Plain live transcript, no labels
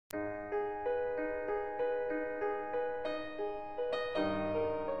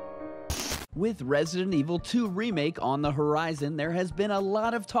With Resident Evil 2 Remake on the horizon, there has been a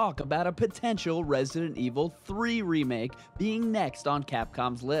lot of talk about a potential Resident Evil 3 Remake being next on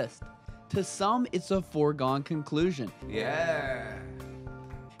Capcom's list. To some, it's a foregone conclusion. Yeah.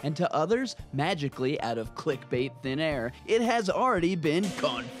 And to others, magically out of clickbait thin air, it has already been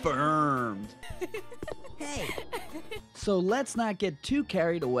confirmed. Hey! So let's not get too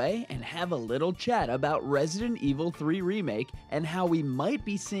carried away and have a little chat about Resident Evil 3 Remake and how we might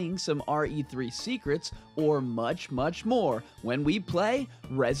be seeing some RE3 secrets or much, much more when we play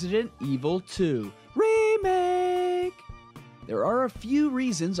Resident Evil 2 Remake! There are a few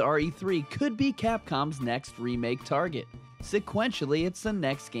reasons RE3 could be Capcom's next remake target. Sequentially, it's the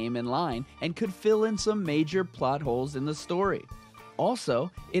next game in line and could fill in some major plot holes in the story. Also,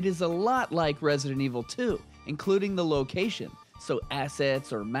 it is a lot like Resident Evil 2, including the location, so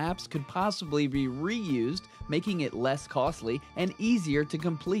assets or maps could possibly be reused, making it less costly and easier to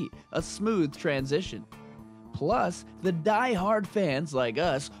complete, a smooth transition. Plus, the die-hard fans like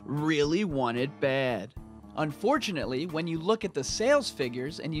us really want it bad. Unfortunately, when you look at the sales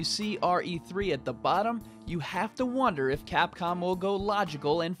figures and you see RE3 at the bottom, you have to wonder if Capcom will go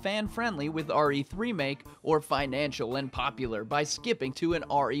logical and fan-friendly with RE3 Remake or financial and popular by skipping to an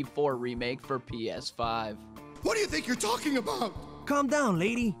RE4 Remake for PS5. What do you think you're talking about? Calm down,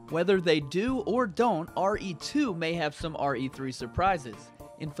 lady. Whether they do or don't, RE2 may have some RE3 surprises.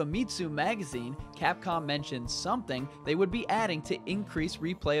 In Famitsu magazine, Capcom mentioned something they would be adding to increase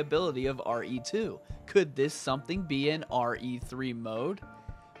replayability of RE2. Could this something be an RE3 mode?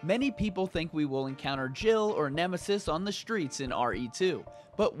 Many people think we will encounter Jill or Nemesis on the streets in RE2,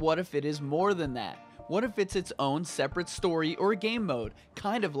 but what if it is more than that? What if it's its own separate story or game mode,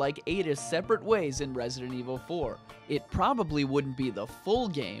 kind of like Ada's separate ways in Resident Evil 4? It probably wouldn't be the full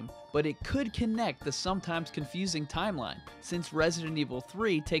game, but it could connect the sometimes confusing timeline, since Resident Evil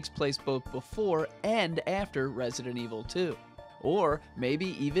 3 takes place both before and after Resident Evil 2. Or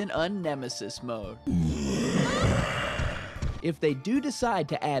maybe even a Nemesis mode. If they do decide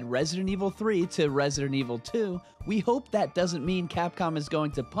to add Resident Evil 3 to Resident Evil 2, we hope that doesn't mean Capcom is going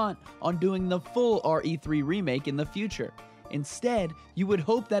to punt on doing the full RE3 remake in the future. Instead, you would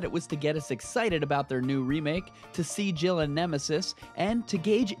hope that it was to get us excited about their new remake, to see Jill and Nemesis, and to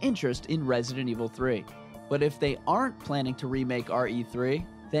gauge interest in Resident Evil 3. But if they aren't planning to remake RE3,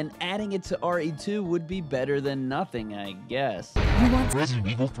 then adding it to RE2 would be better than nothing, I guess. You want Resident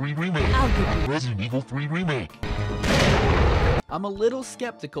Evil 3 Remake. I'll give you. Resident Evil 3 Remake. I'm a little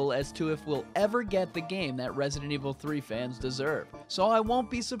skeptical as to if we'll ever get the game that Resident Evil 3 fans deserve, so I won't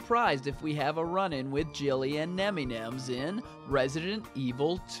be surprised if we have a run-in with Jilly and Nemi-Nems in Resident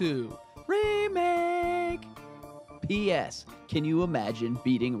Evil 2 Remake! P.S. Can you imagine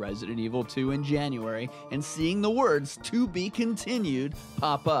beating Resident Evil 2 in January and seeing the words "to be continued"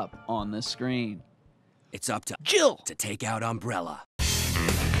 pop up on the screen? It's up to Jill to take out Umbrella.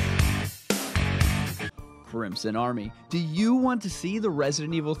 Crimson Army, do you want to see the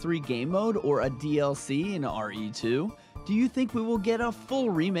Resident Evil 3 game mode or a DLC in RE2? Do you think we will get a full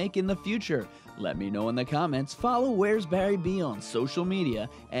remake in the future? Let me know in the comments, follow Where's Barry B on social media,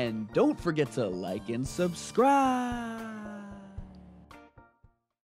 and don't forget to like and subscribe!